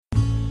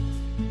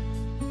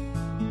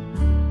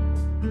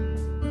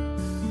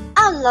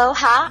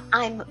Aloha,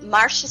 I'm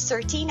Marcia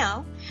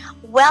Sortino.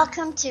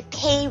 Welcome to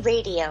Pay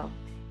Radio,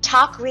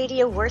 talk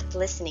radio worth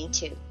listening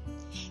to.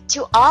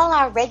 To all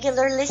our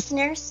regular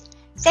listeners,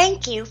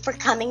 thank you for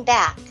coming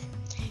back.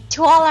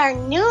 To all our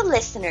new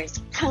listeners,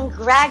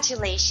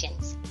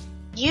 congratulations.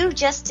 You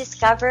just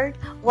discovered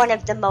one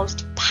of the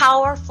most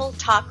powerful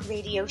talk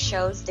radio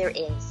shows there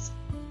is.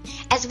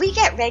 As we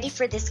get ready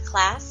for this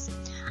class,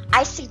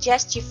 I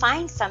suggest you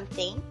find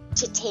something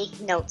to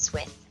take notes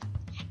with.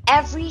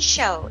 Every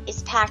show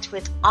is packed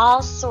with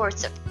all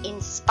sorts of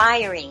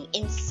inspiring,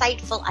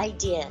 insightful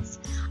ideas,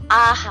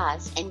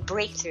 ahas, and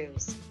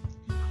breakthroughs.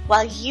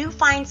 While you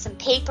find some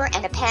paper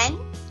and a pen,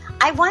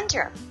 I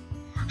wonder,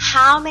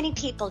 how many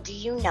people do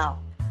you know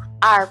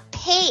are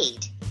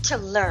paid to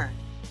learn,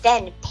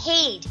 then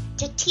paid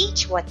to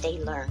teach what they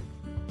learn?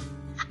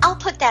 I'll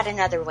put that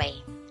another way.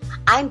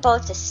 I'm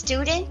both a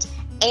student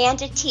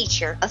and a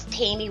teacher of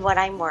Pay Me What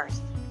I'm Worth.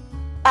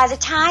 By the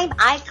time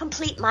I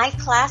complete my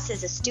class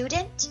as a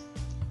student,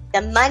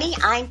 the money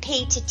I'm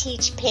paid to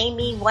teach Pay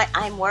Me What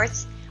I'm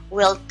Worth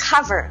will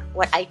cover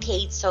what I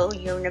paid Seoul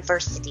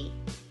University,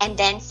 and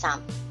then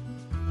some.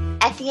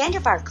 At the end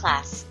of our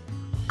class,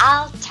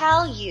 I'll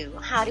tell you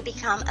how to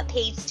become a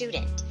paid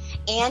student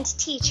and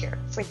teacher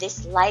for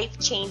this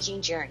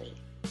life-changing journey.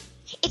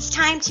 It's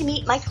time to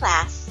meet my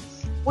class.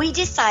 We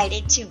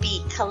decided to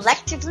be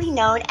collectively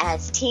known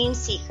as Team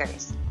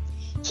Seekers.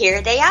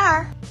 Here they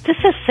are. This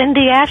is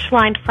Cindy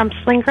Ashline from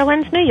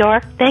Slingerlands, New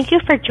York. Thank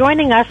you for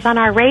joining us on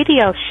our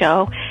radio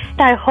show.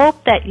 I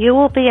hope that you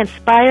will be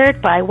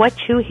inspired by what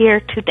you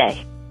hear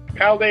today.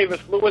 Cal Davis,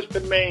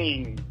 Lewiston,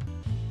 Maine.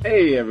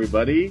 Hey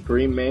everybody,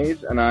 Green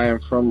Mays, and I am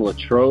from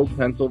Latrobe,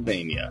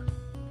 Pennsylvania.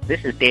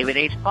 This is David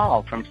H.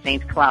 Paul from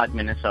St. Cloud,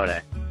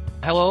 Minnesota.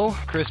 Hello,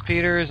 Chris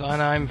Peters,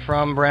 and I'm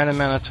from Brandon,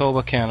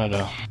 Manitoba,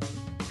 Canada.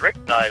 Rick,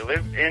 I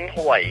live in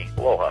Hawaii.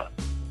 Aloha.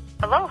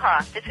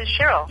 Aloha, this is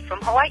Cheryl from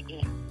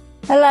Hawaii.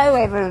 Hello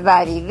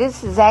everybody,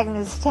 this is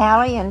Agnes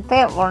Talley in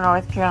Fayetteville,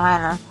 North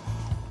Carolina.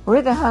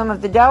 We're the home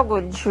of the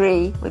dogwood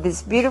tree with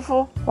its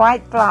beautiful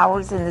white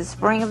flowers in the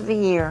spring of the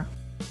year.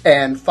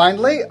 And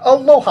finally,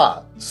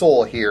 Aloha,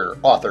 Soul here,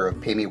 author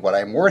of Pay Me What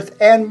I'm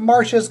Worth and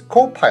Marcia's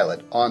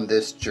co-pilot on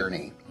this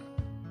journey.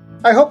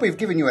 I hope we've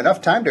given you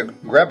enough time to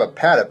grab a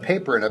pad of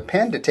paper and a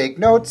pen to take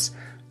notes.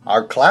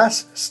 Our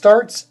class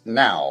starts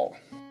now.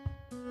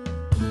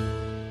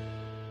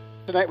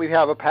 Tonight we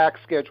have a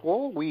packed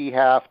schedule. We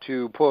have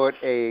to put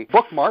a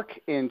bookmark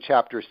in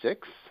Chapter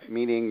 6,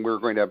 meaning we're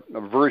going to,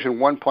 version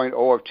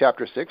 1.0 of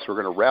Chapter 6,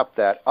 we're going to wrap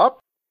that up.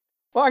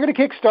 Well, I'm going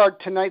to kickstart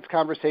tonight's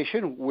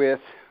conversation with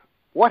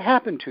what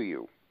happened to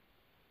you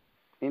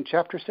in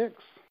Chapter 6.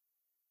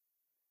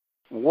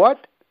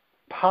 What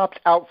popped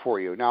out for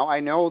you? Now,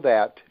 I know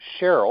that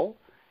Cheryl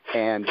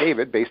and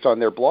David, based on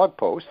their blog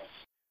posts,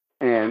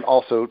 and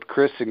also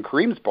Chris and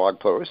Kareem's blog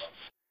posts,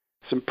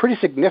 some pretty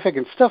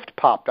significant stuff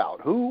popped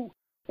out. Who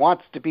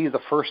wants to be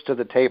the first to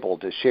the table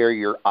to share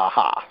your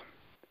aha?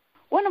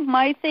 One of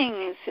my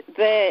things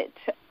that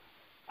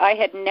I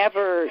had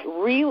never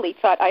really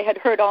thought, I had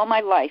heard all my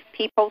life,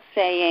 people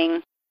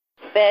saying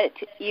that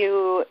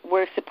you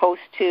were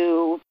supposed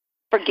to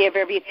forgive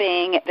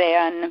everything,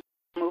 then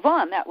move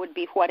on. That would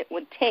be what it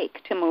would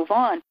take to move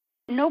on.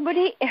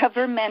 Nobody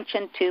ever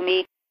mentioned to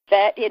me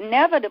that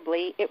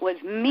inevitably it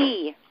was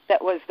me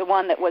that was the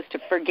one that was to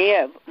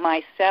forgive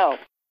myself.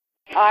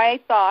 I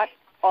thought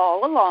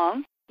all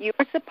along you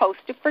were supposed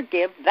to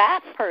forgive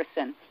that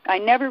person. I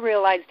never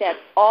realized at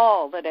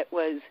all that it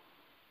was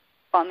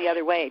on the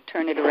other way,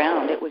 turn it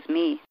around. It was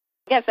me.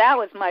 I guess that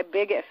was my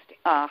biggest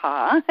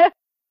aha.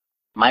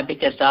 My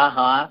biggest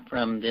aha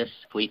from this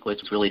week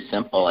was really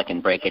simple. I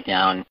can break it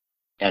down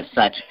as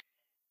such.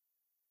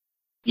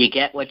 You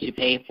get what you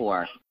pay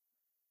for.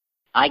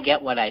 I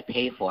get what I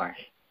pay for.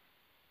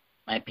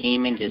 My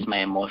payment is my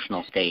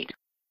emotional state.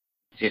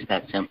 It's just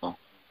that simple.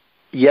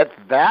 Yet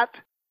that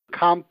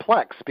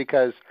complex,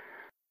 because,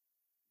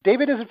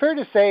 David, is it fair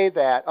to say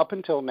that up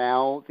until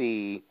now,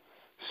 the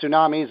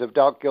tsunamis of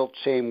doubt, guilt,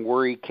 shame,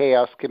 worry,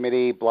 chaos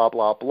committee, blah,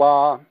 blah,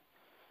 blah,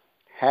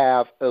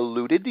 have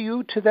alluded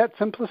you to that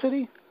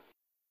simplicity?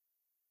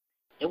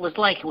 It was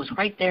like it was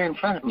right there in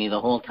front of me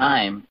the whole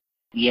time,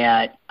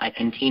 yet I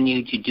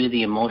continued to do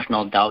the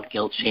emotional doubt,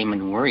 guilt, shame,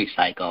 and worry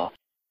cycle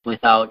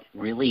without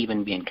really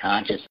even being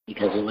conscious,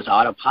 because it was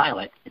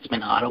autopilot. It's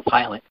been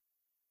autopilot.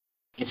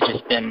 It's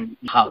just been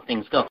how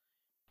things go.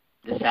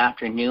 This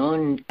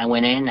afternoon, I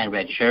went in, I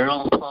read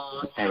Cheryl's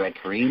post, I read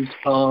Kareem's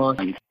post,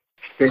 and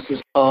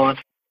Chris's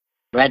post,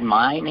 read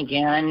mine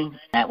again.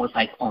 That was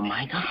like, oh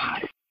my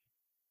God.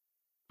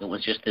 It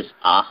was just this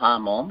aha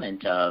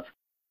moment of,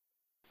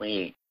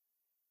 wait,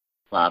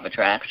 law of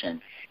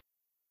attraction.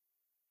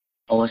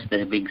 Oh, it's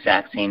the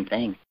exact same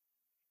thing.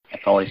 I've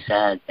always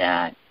said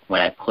that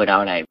what I put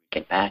out, I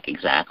get back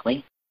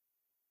exactly.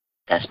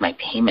 That's my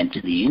payment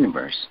to the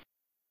universe.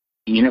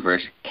 The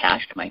universe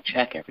cashed my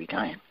check every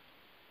time.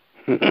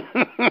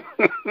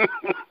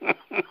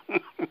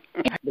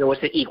 There was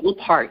an equal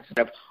parts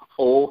of,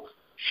 oh,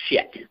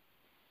 shit.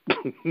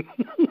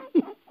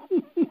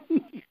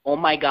 oh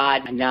my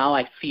God, now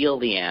I feel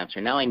the answer.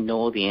 Now I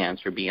know the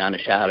answer beyond a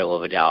shadow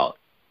of a doubt.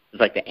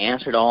 It's like the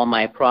answer to all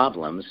my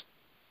problems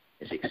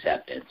is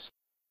acceptance.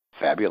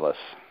 Fabulous.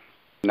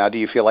 Now do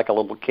you feel like a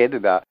little kid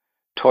in a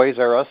Toys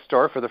R Us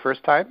store for the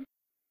first time?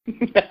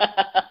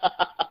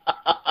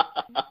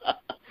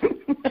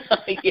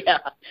 Yeah.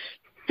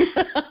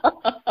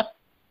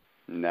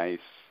 Nice.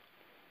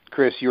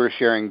 Chris, you were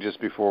sharing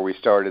just before we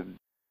started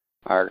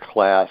our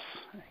class.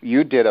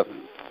 You did a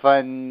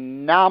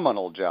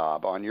phenomenal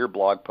job on your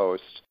blog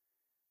post,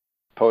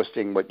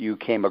 posting what you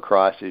came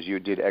across as you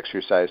did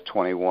exercise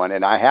 21.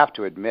 And I have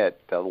to admit,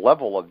 the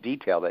level of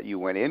detail that you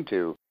went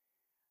into,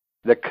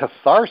 the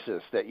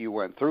catharsis that you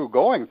went through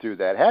going through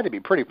that had to be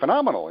pretty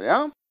phenomenal,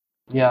 yeah?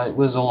 Yeah, it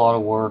was a lot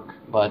of work,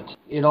 but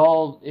it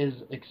all is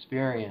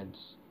experience.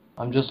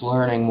 I'm just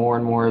learning more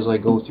and more as I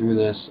go through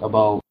this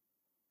about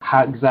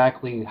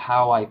exactly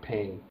how I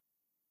pay.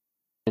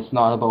 It's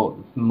not about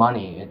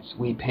money.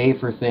 We pay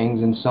for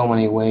things in so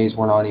many ways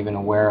we're not even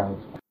aware of.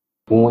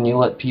 When you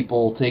let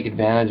people take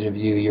advantage of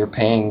you, you're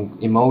paying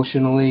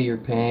emotionally, you're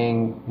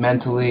paying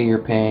mentally, you're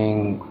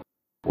paying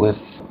with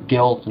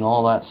guilt and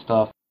all that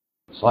stuff.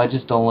 So I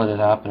just don't let it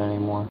happen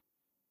anymore.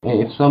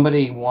 If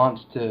somebody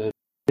wants to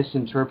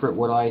misinterpret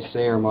what I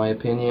say or my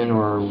opinion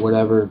or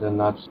whatever, then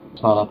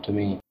it's not up to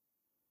me.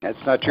 That's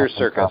not your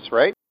circus,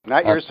 right?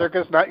 Not your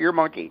circus, not your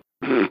monkey.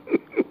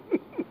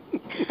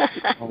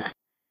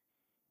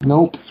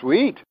 Nope.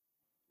 Sweet.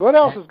 What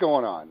else is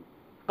going on?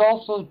 It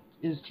also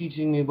is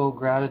teaching me about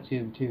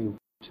gratitude, too.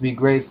 To be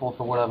grateful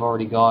for what I've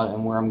already got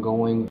and where I'm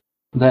going.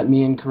 That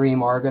me and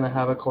Kareem are going to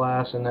have a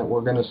class and that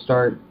we're going to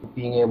start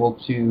being able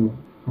to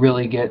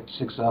really get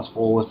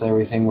successful with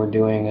everything we're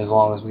doing as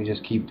long as we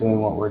just keep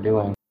doing what we're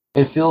doing.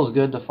 It feels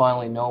good to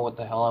finally know what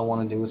the hell I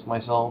want to do with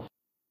myself,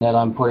 that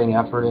I'm putting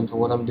effort into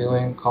what I'm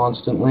doing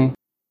constantly.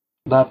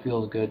 That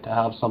feels good to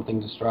have something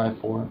to strive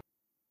for.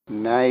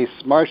 Nice.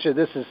 Marcia,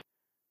 this is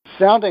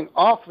sounding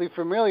awfully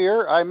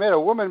familiar. I met a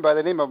woman by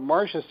the name of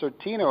Marcia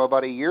Sortino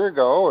about a year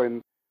ago,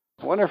 and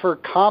one of her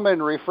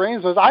common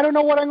refrains was, I don't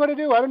know what I'm going to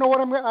do. I don't know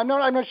what I'm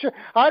not sure.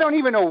 I don't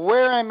even know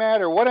where I'm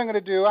at or what I'm going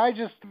to do. I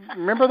just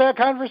remember that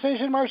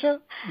conversation, Marcia?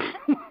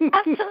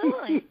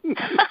 Absolutely.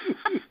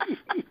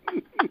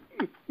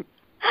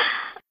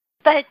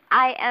 But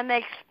I am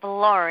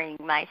exploring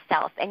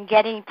myself and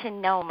getting to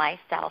know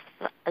myself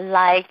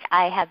like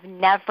I have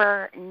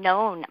never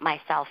known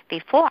myself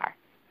before.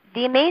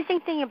 The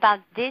amazing thing about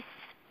this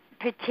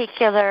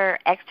particular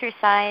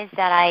exercise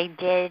that I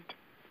did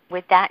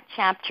with that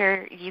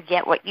chapter, you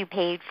get what you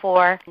paid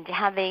for, and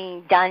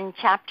having done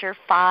chapter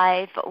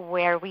 5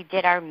 where we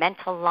did our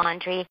mental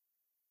laundry,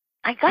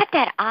 I got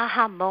that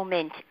aha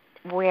moment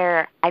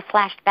where I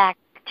flashed back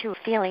to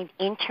feeling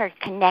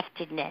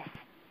interconnectedness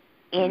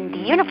in the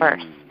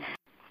universe.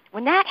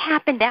 When that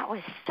happened, that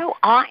was so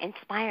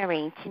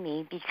awe-inspiring to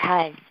me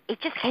because it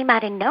just came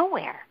out of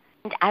nowhere.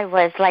 And I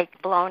was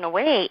like blown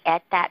away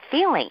at that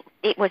feeling.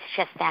 It was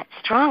just that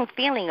strong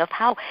feeling of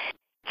how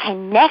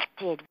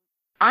connected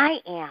I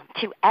am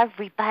to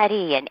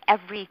everybody and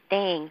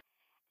everything.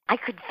 I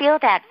could feel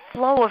that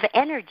flow of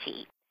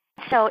energy.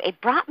 So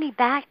it brought me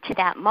back to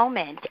that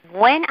moment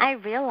when I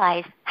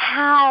realized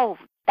how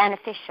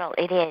beneficial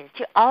it is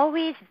to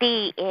always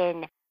be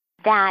in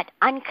that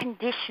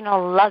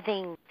unconditional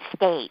loving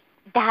state.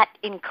 That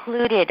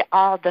included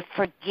all the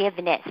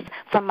forgiveness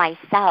from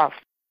myself.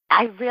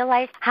 I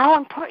realized how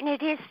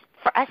important it is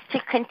for us to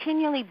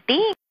continually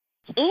be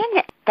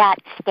in that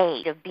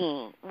state of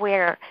being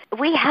where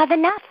we have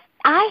enough.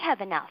 I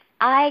have enough.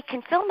 I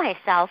can fill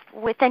myself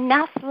with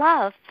enough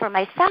love for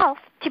myself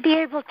to be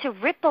able to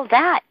ripple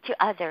that to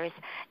others,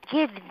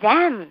 give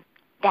them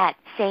that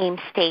same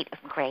state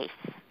of grace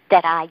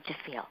that I just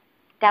feel.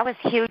 That was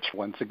huge.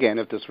 Once again,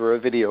 if this were a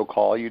video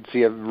call, you'd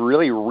see a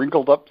really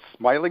wrinkled up,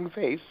 smiling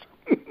face.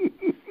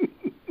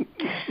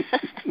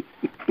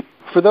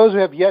 For those who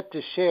have yet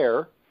to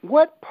share,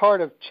 what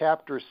part of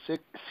Chapter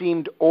 6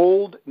 seemed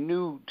old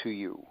new to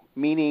you?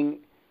 Meaning,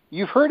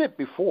 you've heard it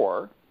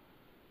before,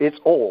 it's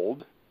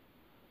old,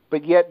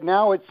 but yet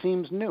now it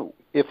seems new,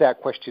 if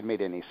that question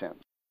made any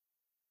sense.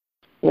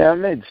 Yeah, it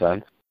made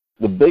sense.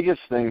 The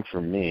biggest thing for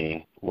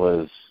me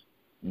was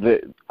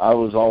that I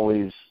was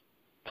always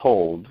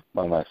told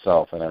by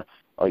myself, and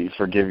you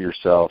forgive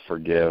yourself,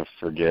 forgive,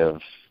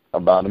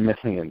 about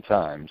 1,000,000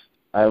 times.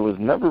 I was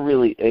never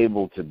really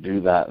able to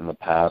do that in the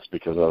past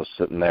because I was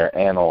sitting there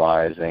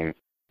analyzing,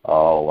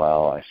 oh,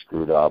 well, I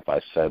screwed up, I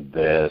said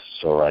this,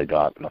 or I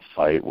got in a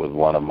fight with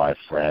one of my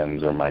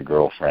friends or my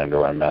girlfriend,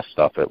 or I messed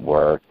up at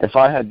work. If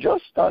I had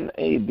just done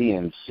A, B,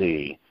 and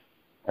C,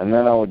 and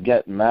then I would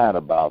get mad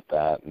about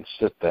that and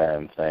sit there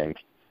and think,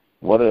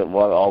 what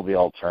all the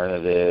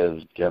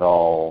alternatives, get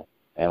all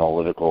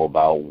analytical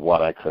about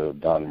what I could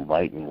have done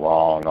right and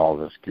wrong, all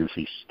this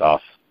goofy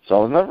stuff. So I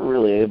was never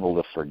really able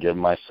to forgive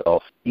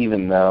myself,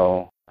 even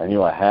though I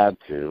knew I had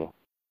to.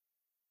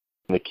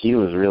 The key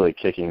was really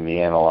kicking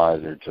the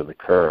analyzer to the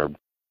curb,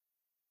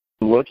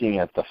 looking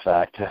at the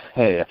fact that,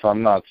 hey, if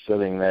I'm not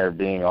sitting there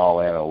being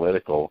all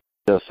analytical,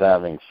 just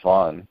having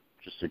fun,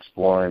 just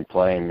exploring,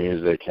 playing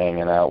music,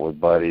 hanging out with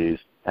buddies,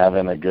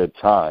 having a good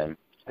time,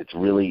 it's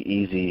really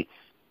easy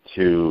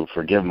to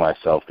forgive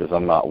myself because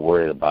I'm not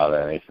worried about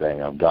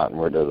anything. I've gotten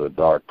rid of the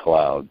dark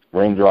clouds.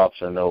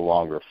 Raindrops are no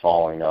longer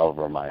falling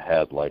over my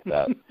head like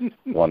that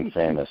one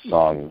famous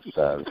song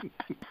says.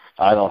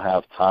 I don't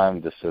have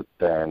time to sit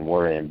there and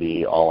worry and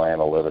be all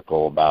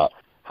analytical about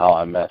how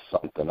I messed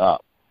something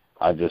up.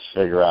 I just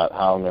figure out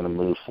how I'm going to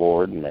move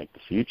forward and make the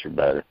future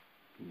better.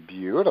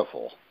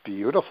 Beautiful,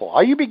 beautiful.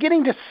 Are you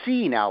beginning to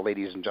see now,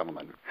 ladies and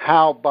gentlemen,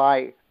 how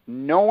by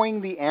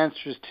knowing the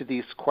answers to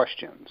these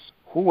questions,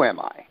 who am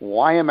I?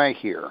 Why am I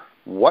here?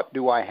 What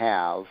do I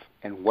have?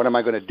 And what am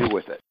I going to do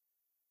with it?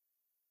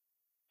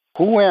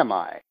 Who am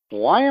I?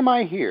 Why am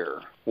I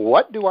here?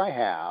 What do I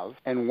have?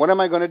 And what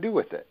am I going to do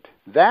with it?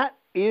 That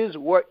is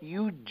what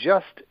you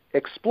just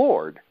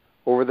explored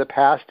over the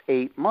past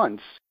 8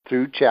 months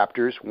through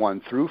chapters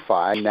 1 through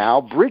 5, now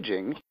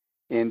bridging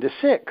into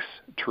 6.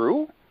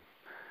 True?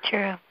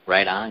 True.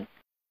 Right on.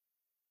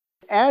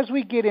 As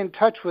we get in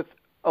touch with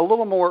a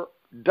little more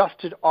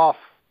dusted off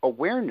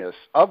awareness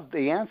of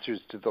the answers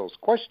to those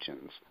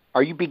questions,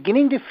 are you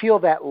beginning to feel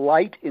that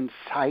light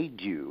inside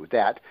you,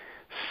 that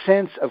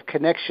sense of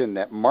connection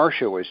that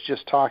Marcia was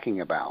just talking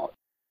about,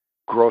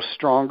 grow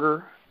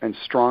stronger and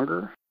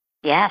stronger?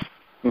 Yes.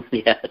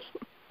 Yes.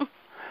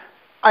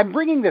 I'm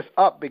bringing this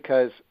up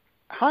because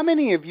how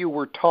many of you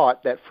were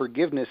taught that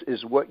forgiveness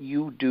is what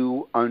you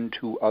do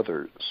unto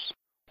others,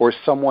 or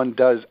someone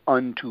does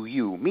unto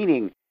you,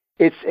 meaning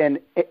it's an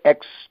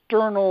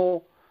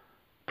external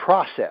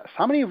process?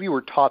 How many of you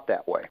were taught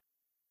that way?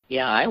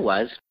 Yeah, I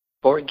was.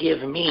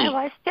 Forgive me. I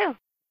was too.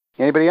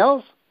 Anybody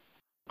else?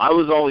 I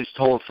was always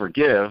told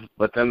forgive,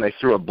 but then they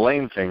threw a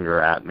blame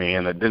finger at me,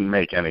 and it didn't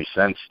make any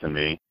sense to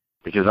me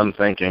because I'm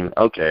thinking,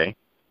 okay,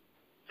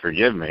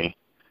 forgive me,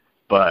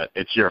 but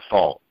it's your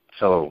fault.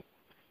 So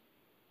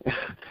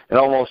it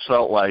almost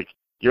felt like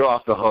you're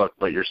off the hook,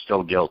 but you're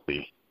still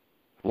guilty.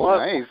 What?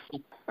 Nice.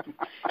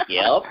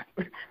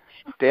 Yep.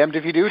 Damned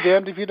if you do,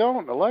 damned if you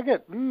don't. I like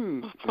it.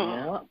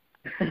 Yeah.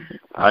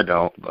 I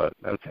don't, but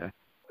okay.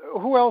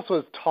 Who else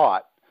was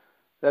taught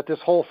that this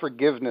whole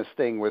forgiveness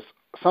thing was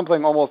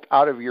something almost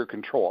out of your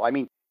control? I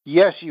mean,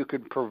 yes, you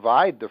could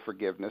provide the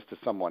forgiveness to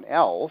someone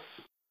else.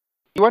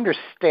 You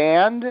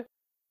understand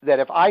that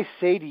if I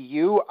say to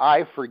you,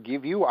 I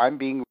forgive you, I'm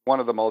being one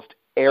of the most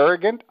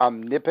arrogant,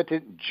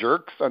 omnipotent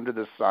jerks under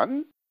the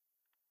sun?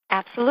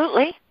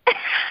 Absolutely.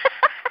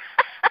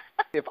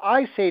 If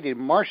I say to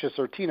Marcia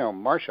Sortino,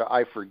 Marcia,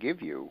 I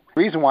forgive you,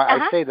 the reason why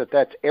I say that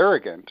that's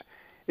arrogant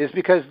is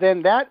because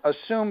then that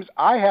assumes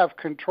I have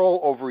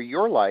control over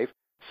your life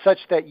such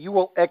that you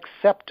will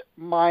accept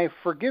my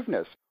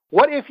forgiveness.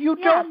 What if you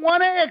don't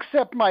want to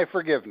accept my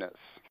forgiveness?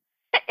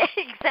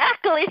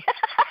 Exactly.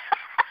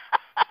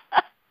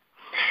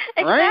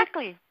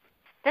 Exactly. Right?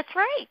 That's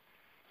right.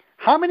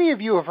 How many of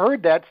you have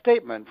heard that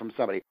statement from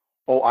somebody?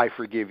 Oh, I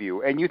forgive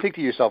you. And you think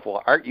to yourself,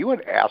 well, aren't you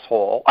an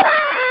asshole?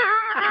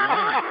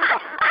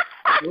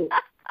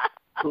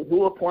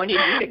 Who appointed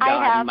you to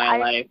God in my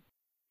life?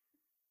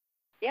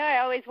 Yeah, I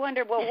always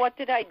wonder, well, what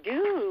did I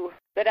do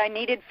that I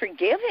needed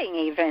forgiving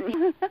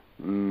even?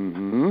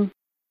 Mm-hmm.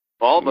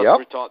 All of us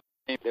were taught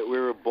that we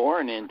were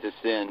born into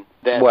sin.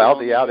 That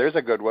there's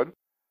a good one.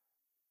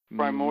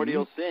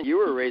 Primordial sin. You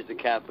were raised a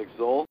Catholic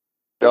soul.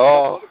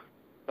 Oh,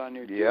 on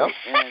your and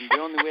the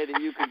only way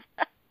that you can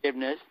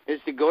forgiveness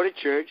is to go to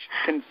church,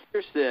 confess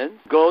your sins,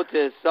 go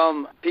to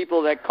some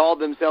people that called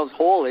themselves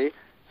holy,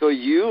 so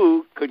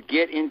you could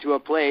get into a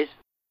place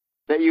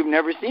that you've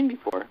never seen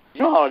before.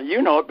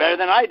 You know it better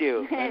than I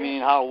do. I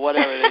mean,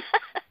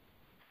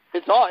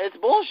 it's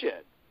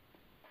bullshit.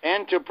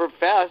 And to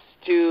profess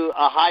to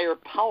a higher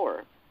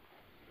power.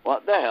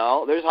 What the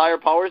hell? There's higher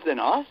powers than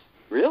us?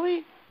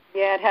 Really?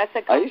 Yeah, it has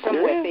to come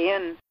from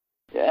within.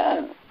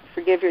 Yeah.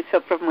 Forgive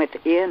yourself from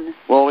within.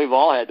 Well, we've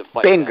all had to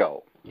fight.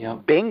 Bingo. Yeah.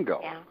 Bingo.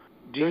 Yeah.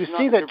 Do you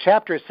see that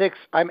Chapter 6,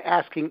 I'm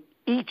asking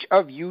each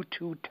of you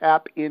to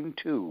tap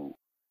into?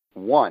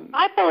 1.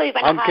 I believe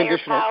in a higher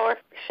power.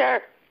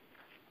 Sure.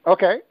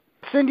 Okay.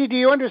 Cindy, do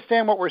you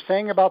understand what we're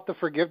saying about the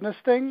forgiveness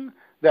thing?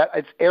 That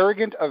it's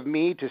arrogant of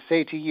me to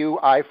say to you,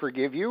 I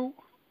forgive you?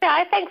 Yeah,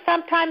 I think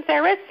sometimes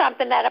there is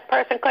something that a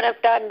person could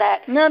have done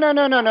that.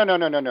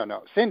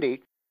 No.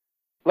 Cindy,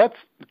 let's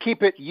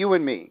keep it you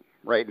and me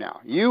right now.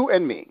 You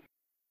and me.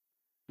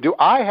 Do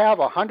I have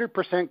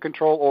 100%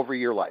 control over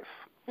your life?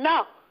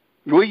 No.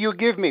 Will you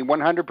give me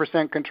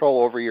 100%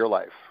 control over your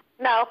life?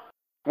 No.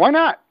 Why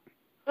not?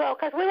 Well,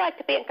 because we like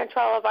to be in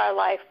control of our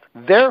life.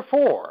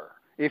 Therefore,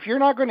 if you're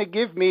not going to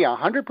give me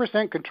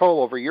 100%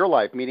 control over your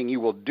life, meaning you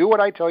will do what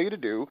I tell you to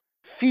do,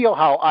 feel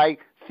how I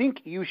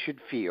think you should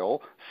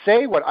feel,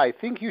 say what I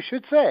think you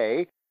should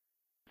say,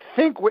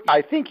 think what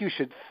I think you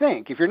should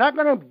think, if you're not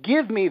going to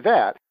give me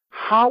that,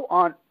 how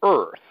on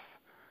earth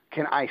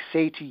can I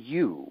say to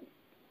you,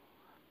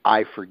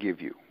 I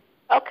forgive you?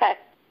 Okay.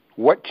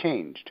 What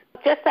changed?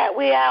 Just that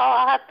we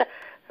all have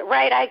the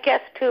right, I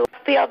guess, to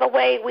feel the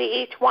way we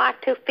each want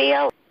to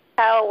feel.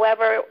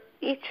 However,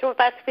 each of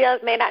us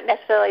feels may not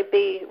necessarily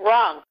be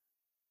wrong.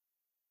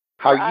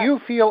 How you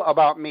feel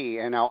about me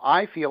and how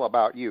I feel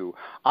about you,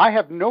 I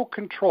have no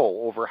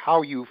control over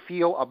how you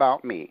feel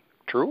about me.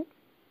 True?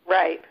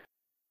 Right.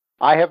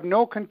 I have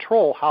no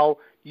control how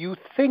you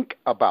think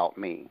about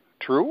me.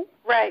 True?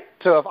 Right.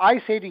 So if I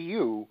say to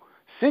you,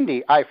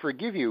 Cindy, I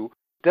forgive you,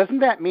 doesn't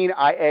that mean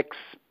I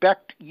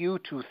expect you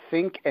to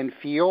think and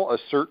feel a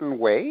certain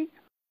way?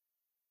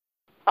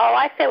 Oh,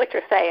 I see what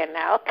you're saying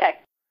now. Okay.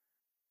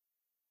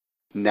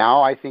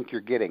 Now I think you're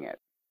getting it.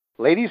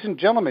 Ladies and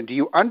gentlemen, do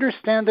you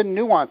understand the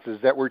nuances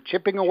that we're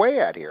chipping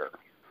away at here?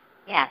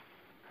 Yes,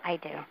 I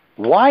do.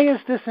 Why is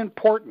this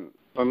important?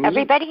 For me,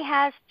 Everybody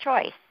has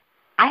choice.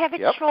 I have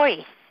a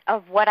choice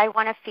of what I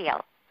want to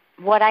feel,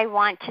 what I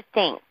want to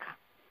think,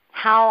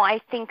 how I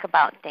think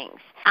about things.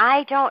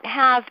 I don't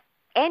have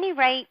any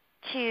right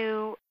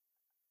to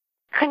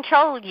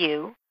control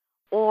you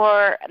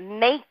or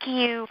make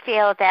you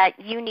feel that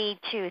you need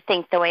to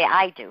think the way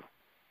I do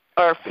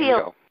or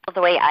feel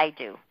the way I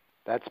do.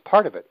 That's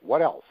part of it.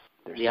 What else?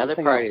 There's the other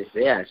part is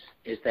this,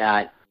 is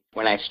that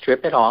when I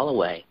strip it all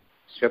away,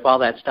 strip all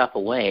that stuff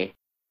away,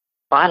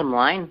 bottom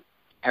line,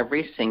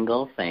 every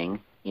single thing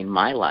in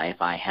my life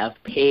I have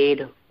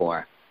paid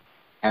for.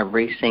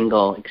 Every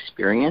single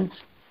experience,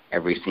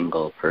 every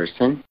single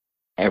person,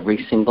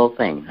 every single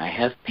thing I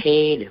have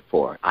paid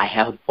for. I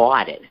have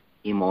bought it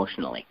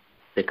emotionally.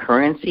 The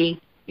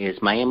currency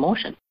is my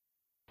emotion.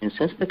 And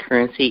since the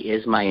currency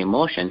is my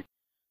emotion,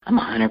 I'm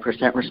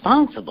 100%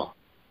 responsible.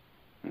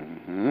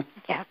 Mm-hmm.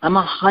 Yeah. I'm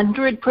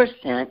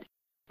 100%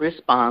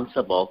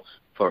 responsible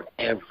for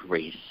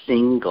every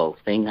single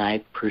thing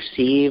I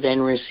perceive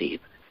and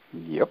receive.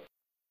 Yep.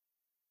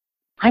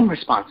 I'm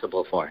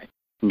responsible for it.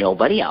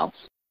 Nobody else.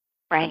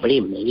 Right. Nobody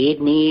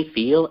made me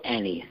feel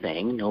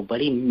anything.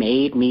 Nobody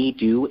made me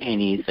do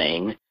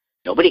anything.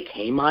 Nobody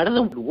came out of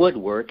the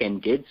woodwork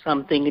and did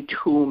something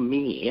to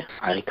me.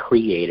 I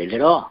created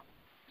it all.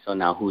 So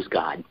now who's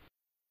God?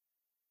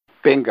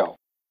 Bingo.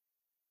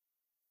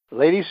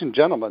 Ladies and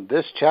gentlemen,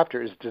 this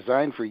chapter is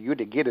designed for you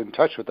to get in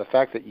touch with the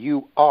fact that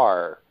you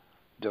are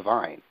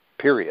divine,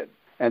 period.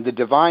 And the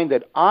divine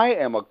that I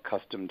am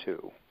accustomed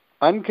to,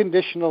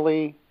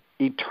 unconditionally,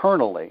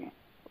 eternally,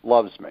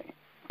 loves me,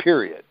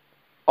 period.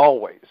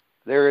 Always.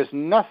 There is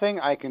nothing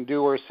I can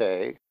do or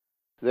say,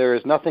 there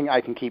is nothing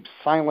I can keep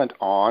silent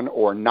on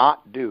or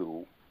not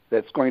do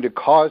that's going to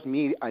cause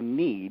me a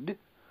need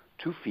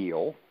to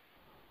feel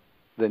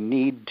the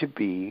need to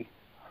be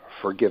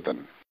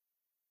forgiven.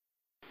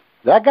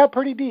 That got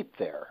pretty deep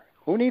there.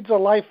 Who needs a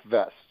life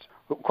vest?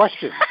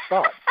 Questions,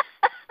 thoughts?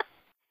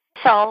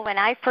 So when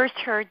I first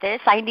heard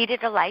this, I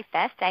needed a life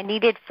vest. I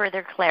needed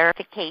further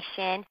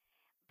clarification.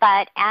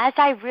 But as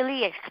I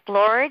really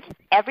explored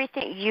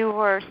everything you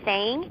were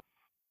saying,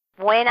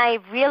 when I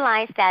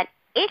realized that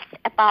it's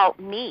about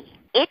me,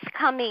 it's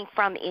coming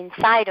from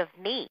inside of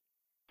me.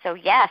 So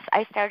yes,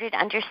 I started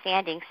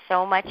understanding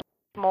so much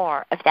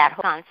more of that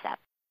whole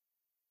concept.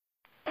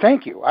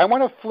 Thank you. I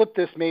want to flip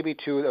this maybe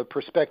to the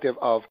perspective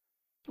of,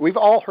 we've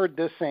all heard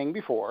this saying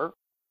before,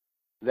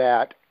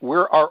 that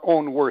we're our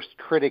own worst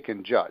critic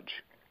and judge.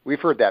 We've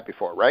heard that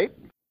before, right?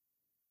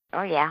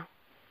 Oh, yeah.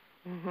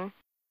 Mm-hmm.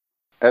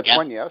 That's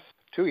one yes.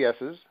 2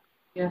 yeses.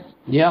 Yes.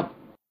 Yep.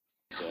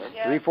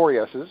 3, 4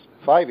 yeses.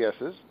 5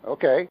 yeses.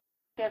 Okay.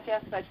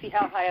 Yes, I see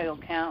how high it'll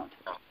count.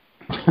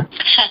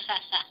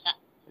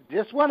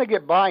 Just want to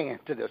get buy-in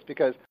to this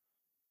because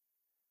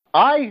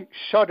I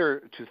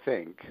shudder to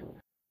think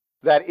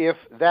that if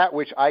that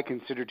which I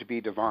consider to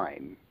be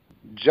divine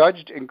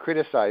judged and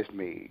criticized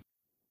me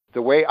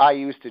the way I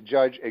used to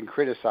judge and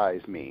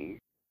criticize me,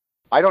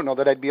 I don't know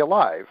that I'd be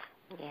alive.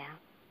 Yeah.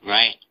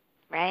 Right.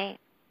 Right.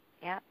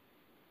 Yep.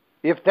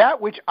 If that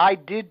which I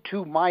did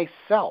to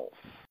myself,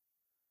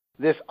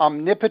 this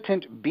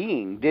omnipotent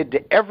being did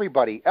to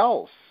everybody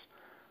else,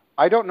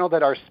 I don't know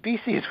that our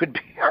species would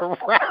be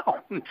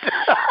around.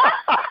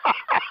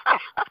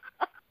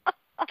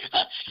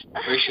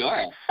 For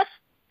sure.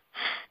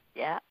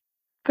 Yeah.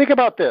 Think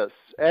about this.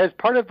 As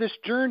part of this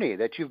journey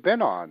that you've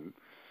been on,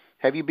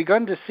 have you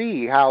begun to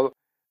see how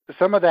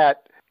some of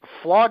that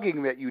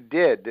flogging that you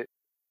did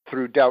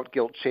through doubt,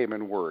 guilt, shame,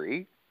 and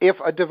worry, if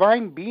a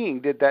divine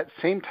being did that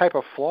same type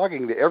of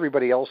flogging to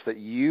everybody else that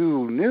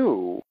you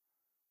knew,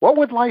 what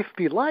would life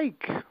be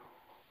like?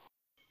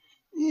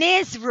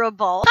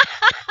 Miserable.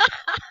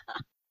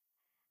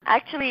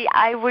 Actually,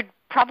 I would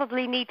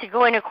probably need to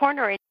go in a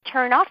corner and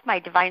turn off my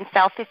divine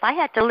self if I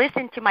had to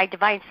listen to my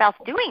divine self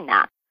doing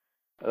that.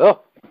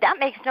 Oh. That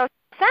makes no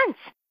sense.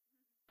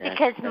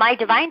 Because my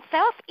divine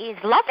self is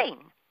loving,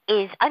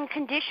 is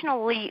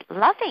unconditionally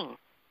loving.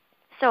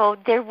 So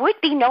there would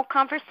be no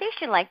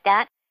conversation like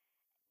that.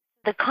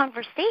 The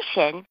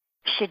conversation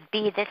should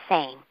be the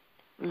same,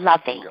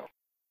 loving.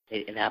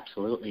 It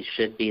absolutely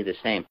should be the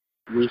same.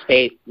 We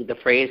say, the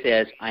phrase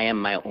is, I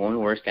am my own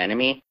worst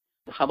enemy.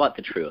 How about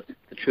the truth?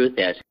 The truth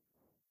is,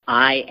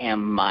 I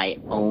am my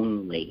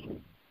only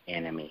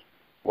enemy.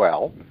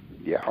 Well,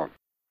 yeah.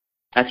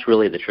 That's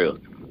really the truth.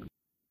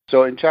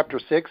 So in Chapter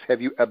 6,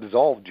 have you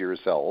absolved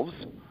yourselves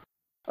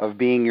of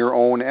being your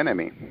own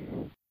enemy?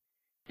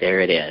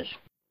 There it is.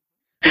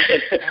 There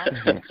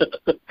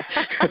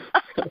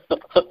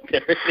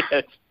it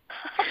is.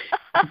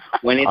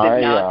 When is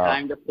it now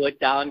time to put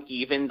down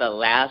even the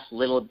last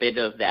little bit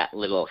of that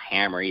little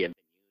hammer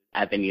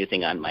I've been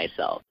using on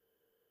myself?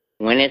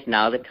 When is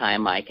now the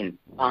time I can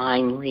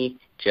finally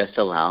just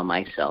allow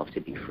myself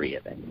to be free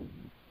of it?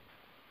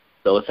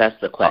 So that's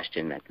the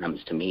question that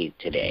comes to me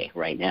today,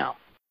 right now.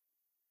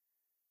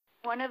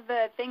 One of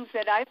the things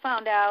that I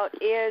found out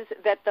is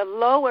that the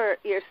lower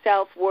your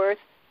self-worth,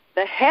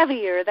 the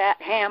heavier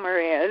that hammer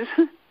is.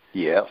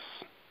 Yes.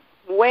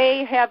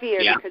 Way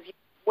heavier Yeah. because you're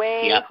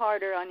way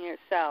harder on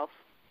yourself.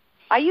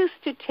 I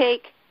used to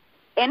take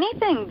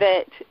anything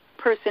that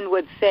person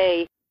would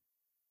say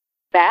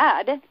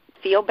bad,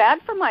 feel bad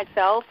for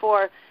myself,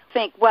 or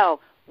think, well,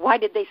 why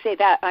did they say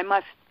that?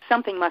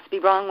 Something must be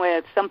wrong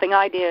with something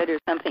I did or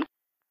something.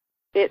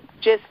 It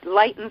just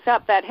lightens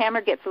up. That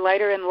hammer gets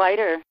lighter and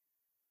lighter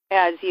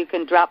as you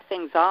can drop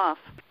things off.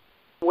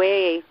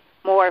 Way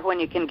more when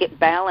you can get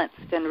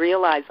balanced and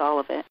realize all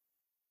of it.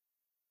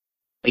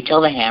 Wait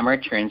till the hammer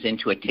turns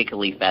into a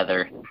tickly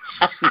feather.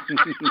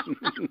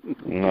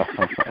 If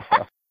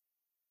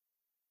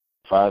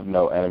I have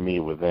no enemy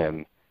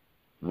within,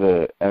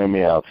 the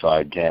enemy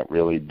outside can't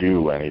really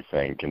do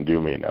anything, can do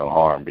me no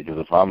harm. Because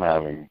if I'm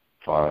having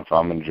fun, if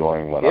I'm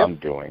enjoying what I'm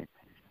doing,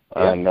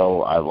 I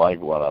know I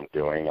like what I'm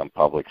doing, I'm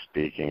public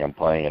speaking, I'm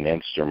playing an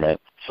instrument,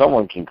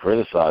 someone can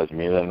criticize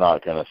me, they're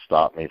not going to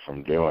stop me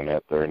from doing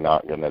it. They're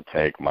not going to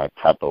take my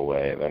pep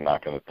away. They're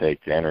not going to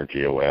take the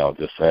energy away. I'll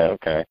just say,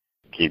 okay,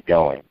 keep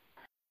going.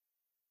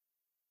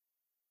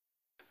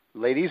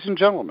 Ladies and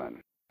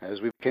gentlemen,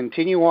 as we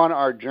continue on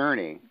our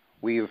journey,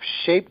 we've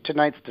shaped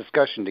tonight's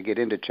discussion to get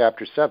into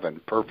Chapter 7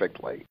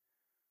 perfectly.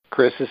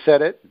 Chris has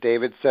said it,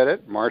 David said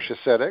it, Marcia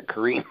said it,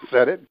 Corrine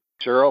said it,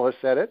 Cheryl has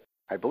said it,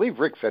 I believe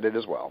Rick said it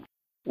as well.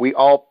 We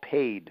all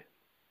paid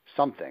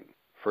something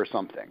for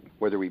something,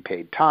 whether we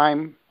paid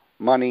time,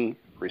 money,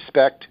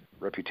 respect,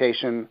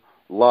 reputation,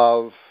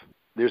 love.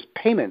 There's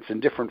payments in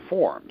different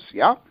forms,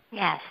 yeah?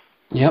 Yes.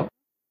 Yep.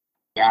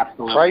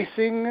 Absolutely.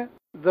 Pricing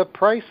the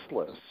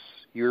priceless.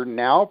 You're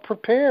now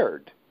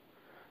prepared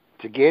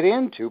to get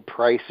into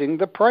pricing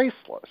the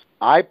priceless.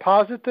 I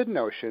posit the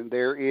notion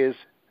there is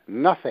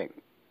nothing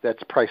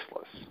that's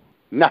priceless.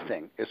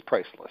 Nothing is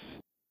priceless.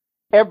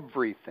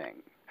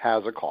 Everything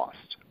has a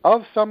cost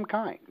of some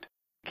kind.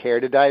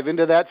 Care to dive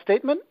into that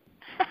statement?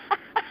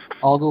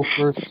 I'll go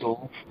first,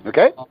 Soul.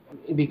 Okay.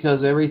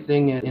 Because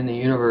everything in the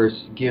universe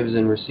gives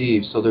and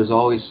receives, so there's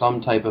always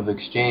some type of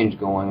exchange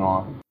going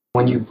on.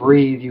 When you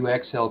breathe, you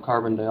exhale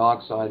carbon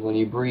dioxide. When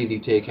you breathe, you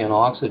take in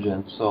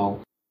oxygen. So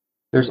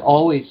there's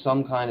always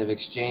some kind of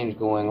exchange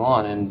going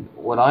on. And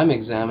what I'm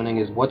examining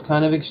is what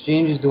kind of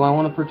exchanges do I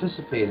want to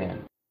participate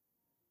in?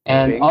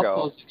 And Bingo. of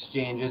those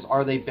exchanges,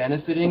 are they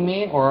benefiting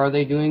me or are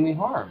they doing me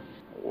harm?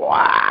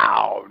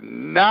 Wow.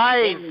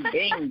 Nice.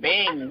 Bing, bing,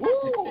 bing.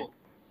 Woo.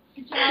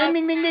 Ding, ding,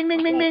 ding, ding, ding,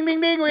 ding, ding, ding,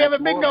 ding. We have a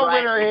bingo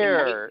winner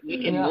here.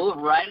 We can move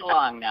right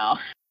along now.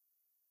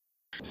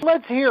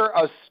 Let's hear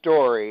a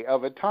story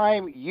of a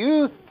time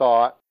you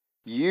thought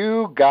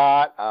you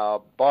got a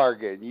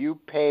bargain. You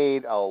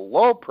paid a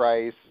low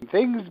price.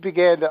 Things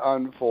began to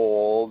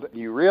unfold.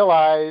 You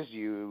realized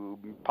you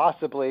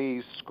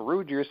possibly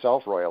screwed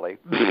yourself royally.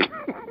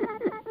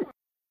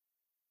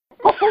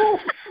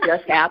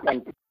 Just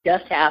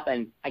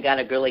happened. I got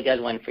a really good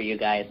one for you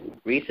guys.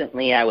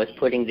 Recently, I was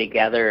putting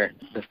together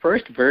the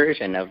first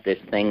version of this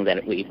thing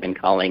that we've been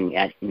calling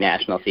at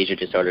National Seizure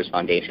Disorders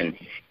Foundation,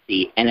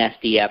 the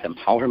NSDF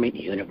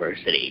Empowerment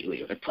University.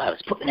 I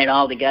was putting it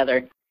all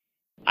together.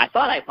 I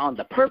thought I found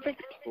the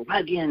perfect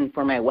plug-in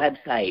for my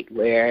website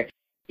where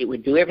it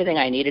would do everything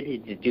I needed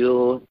it to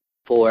do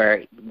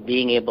for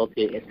being able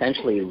to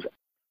essentially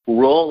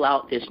roll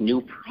out this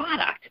new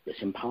product, this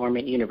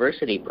Empowerment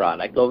University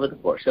product, over the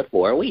course of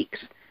 4 weeks.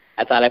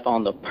 I thought I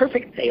found the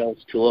perfect sales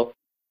tool.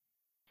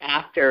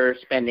 After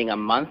spending a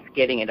month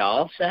getting it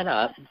all set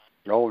up,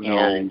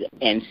 and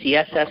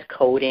CSS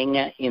coding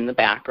in the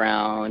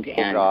background,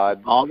 and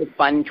all the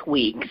fun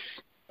tweaks,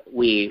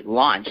 we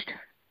launched.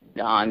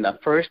 On the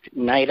first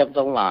night of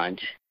the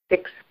launch,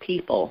 6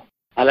 people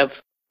out of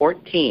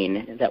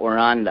 14 that were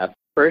on the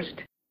first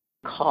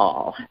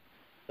call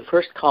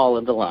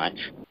of the launch,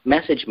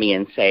 message me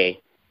and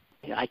say,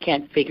 I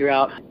can't figure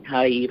out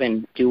how to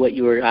even do what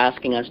you were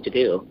asking us to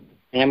do.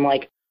 And I'm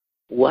like,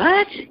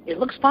 what? It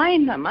looks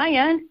fine on my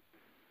end.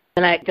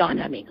 And it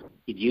dawned on me,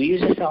 did you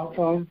use a cell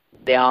phone?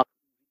 They all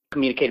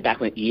communicated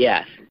back with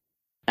yes.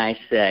 And I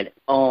said,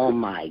 oh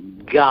my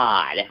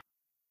God.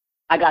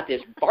 I got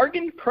this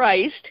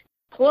bargain-priced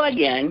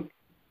plug-in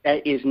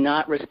that is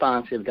not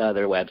responsive to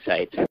other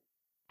websites.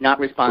 Not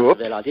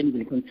responsive at all. I didn't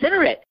even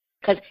consider it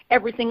because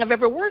everything I've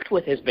ever worked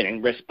with has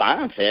been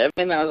responsive.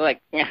 And I was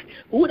like, yeah,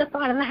 who would have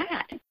thought of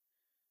that?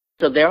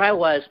 So there I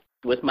was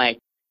with my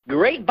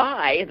great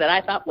buy that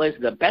I thought was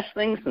the best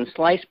thing since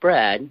sliced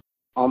bread.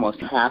 Almost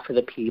half of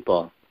the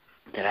people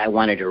that I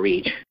wanted to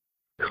reach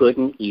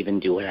couldn't even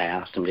do what I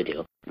asked them to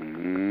do.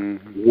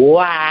 Mm-hmm.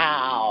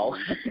 Wow.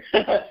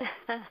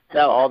 So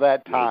all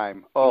that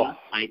time. Oh,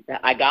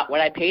 I got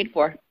what I paid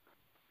for.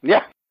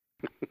 Yeah.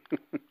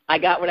 I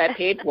got what I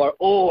paid for.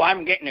 Oh,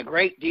 I'm getting a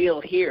great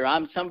deal here.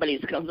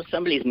 Somebody's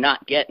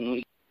not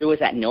getting. There was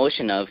that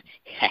notion of,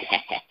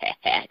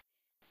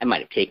 I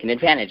might have taken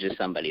advantage of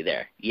somebody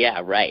there.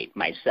 Yeah, right,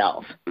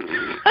 myself.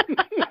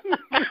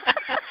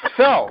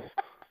 So,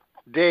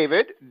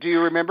 David, do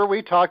you remember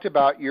we talked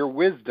about your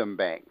wisdom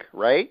bank,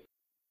 right?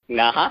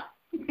 Uh-huh.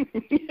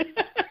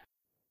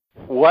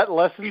 What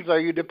lessons are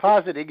you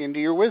depositing into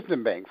your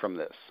wisdom bank from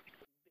this?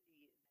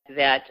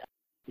 That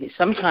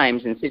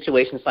sometimes in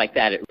situations like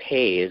that, it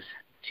pays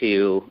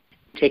to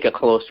take a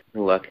closer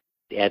look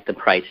at the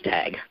price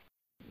tag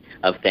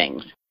of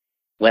things.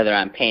 Whether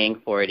I'm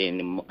paying for it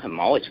I'm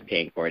always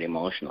paying for it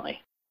emotionally.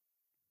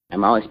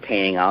 I'm always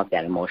paying out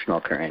that emotional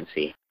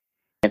currency.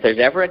 If there's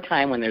ever a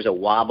time when there's a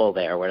wobble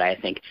there where I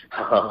think,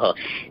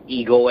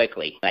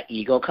 egoically, that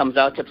ego comes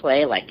out to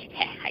play, like,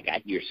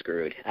 you're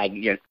screwed.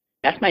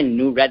 That's my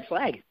new red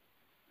flag.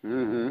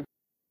 Mm-hmm.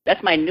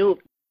 That's my new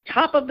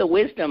top of the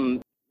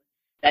wisdom.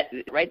 That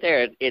right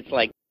there, it's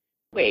like,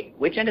 wait,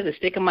 which end of the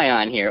stick am I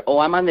on here? Oh,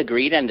 I'm on the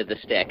greed end of the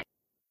stick.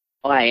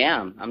 Oh, I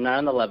am. I'm not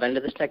on the love end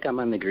of the stick. I'm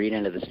on the greed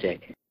end of the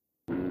stick.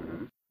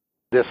 Mm-hmm.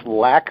 This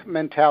lack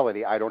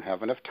mentality, I don't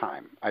have enough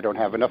time. I don't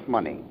have enough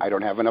money. I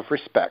don't have enough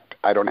respect.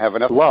 I don't have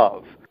enough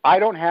love. I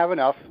don't have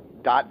enough ...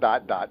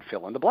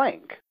 fill in the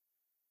blank.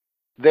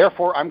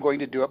 Therefore, I'm going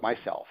to do it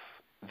myself.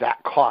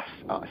 That costs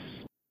us.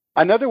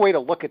 Another way to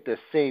look at this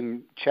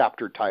same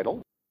chapter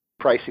title,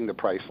 Pricing the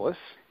Priceless,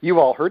 you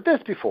all heard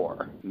this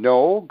before.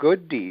 No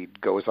good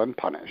deed goes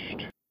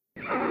unpunished.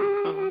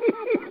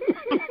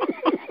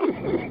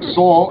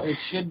 Soul, it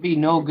should be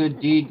no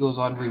good deed goes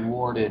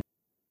unrewarded.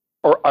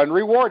 Or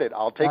unrewarded.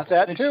 I'll take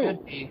That's that too.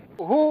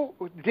 Who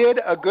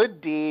did a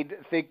good deed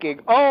thinking,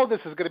 oh, this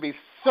is going to be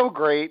so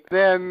great,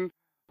 then,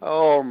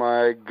 oh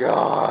my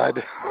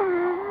God.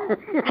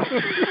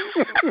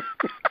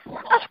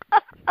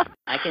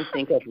 I can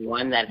think of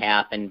one that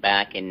happened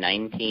back in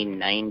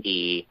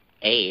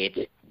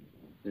 1998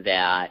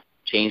 that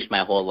changed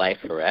my whole life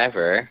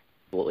forever.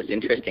 What was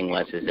interesting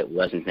was it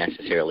wasn't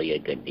necessarily a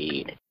good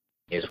deed,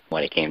 is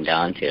what it came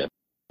down to,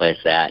 was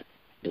that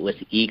it was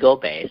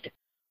ego-based.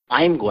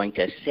 I'm going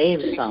to save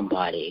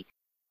somebody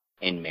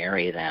and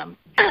marry them.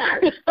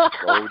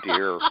 Oh,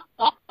 dear.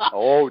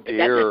 Oh,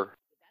 dear.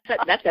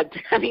 That's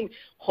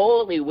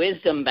holy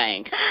wisdom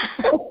bank.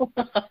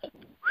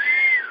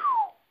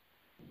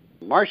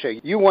 Marcia,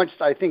 you once,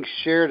 I think,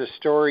 shared a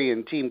story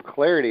in Team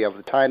Clarity of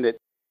the time that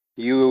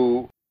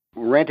you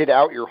rented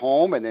out your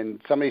home and then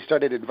somebody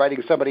started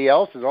inviting somebody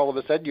else and all of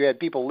a sudden you had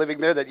people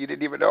living there that you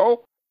didn't even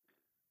know?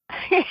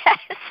 Yes.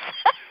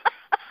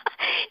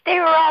 They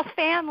were all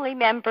family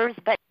members,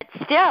 but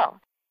still,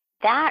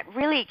 that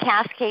really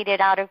cascaded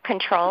out of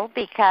control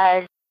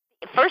because,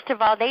 first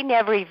of all, they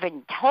never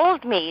even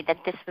told me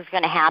that this was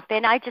going to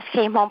happen. I just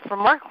came home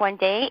from work one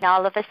day, and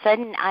all of a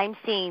sudden, I'm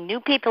seeing new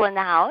people in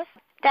the house.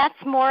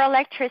 That's more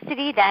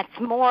electricity. That's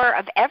more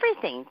of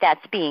everything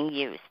that's being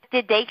used.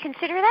 Did they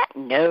consider that?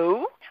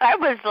 No. I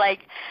was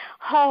like,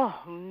 oh,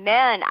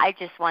 man, I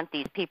just want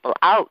these people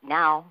out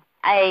now.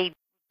 I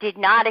did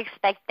not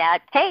expect that.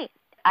 Hey,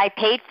 I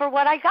paid for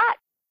what I got.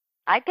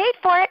 I paid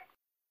for it.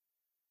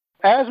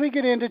 As we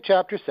get into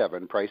Chapter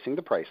 7, Pricing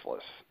the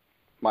Priceless,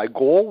 my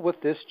goal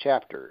with this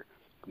chapter,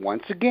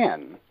 once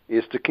again,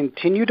 is to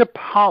continue to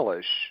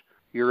polish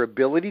your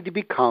ability to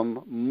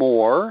become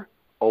more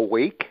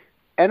awake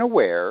and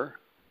aware,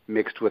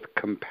 mixed with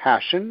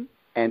compassion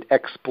and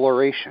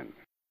exploration.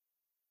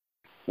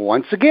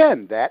 Once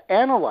again, that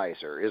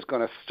analyzer is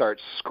going to start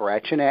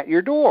scratching at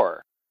your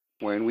door.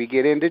 When we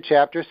get into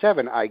Chapter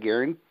 7, I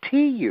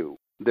guarantee you,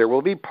 there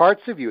will be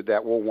parts of you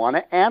that will want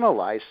to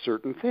analyze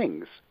certain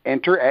things.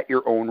 Enter at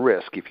your own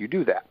risk if you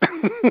do that.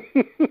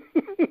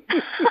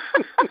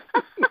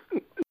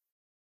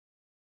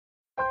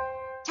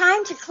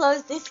 Time to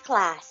close this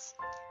class.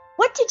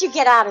 What did you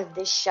get out of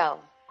this show?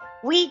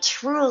 We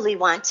truly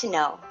want to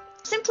know.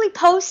 Simply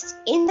post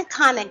in the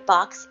comment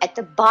box at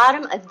the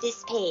bottom of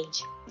this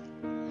page.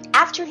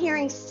 After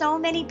hearing so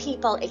many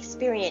people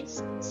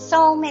experience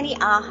so many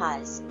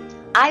ahas,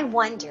 I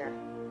wonder,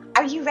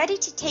 are you ready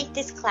to take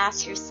this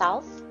class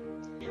yourself?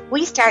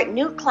 We start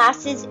new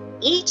classes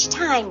each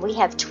time we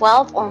have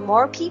 12 or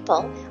more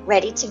people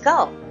ready to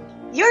go.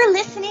 You're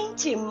listening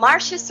to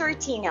Marcia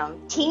Sortino,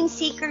 Team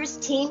Seekers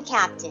Team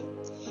Captain.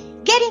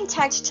 Get in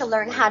touch to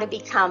learn how to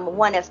become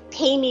one of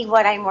Pay Me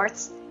What I'm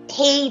Worth's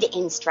paid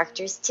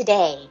instructors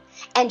today.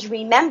 And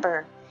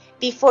remember,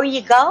 before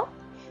you go,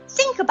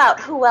 think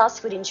about who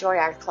else would enjoy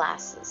our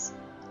classes.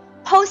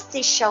 Post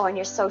this show on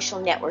your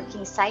social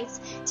networking sites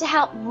to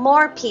help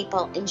more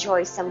people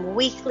enjoy some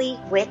weekly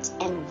wit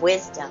and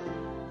wisdom.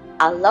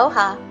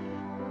 Aloha!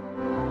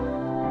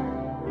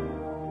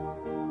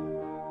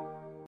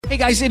 Hey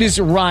guys, it is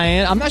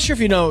Ryan. I'm not sure if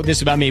you know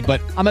this about me, but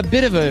I'm a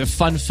bit of a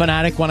fun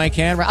fanatic when I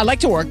can. I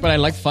like to work, but I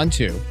like fun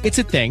too. It's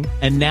a thing.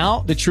 And now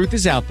the truth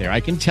is out there.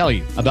 I can tell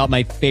you about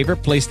my favorite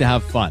place to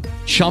have fun.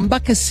 Chumba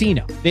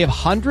Casino. They have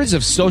hundreds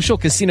of social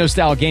casino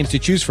style games to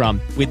choose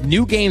from with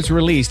new games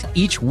released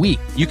each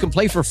week. You can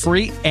play for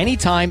free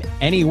anytime,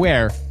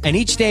 anywhere. And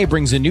each day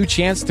brings a new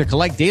chance to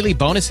collect daily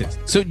bonuses.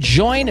 So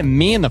join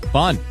me in the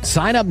fun.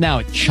 Sign up now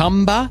at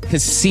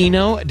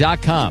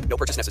ChumbaCasino.com. No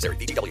purchase necessary.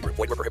 VGW Group.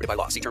 Void where prohibited by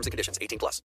law. See terms and conditions. 18+.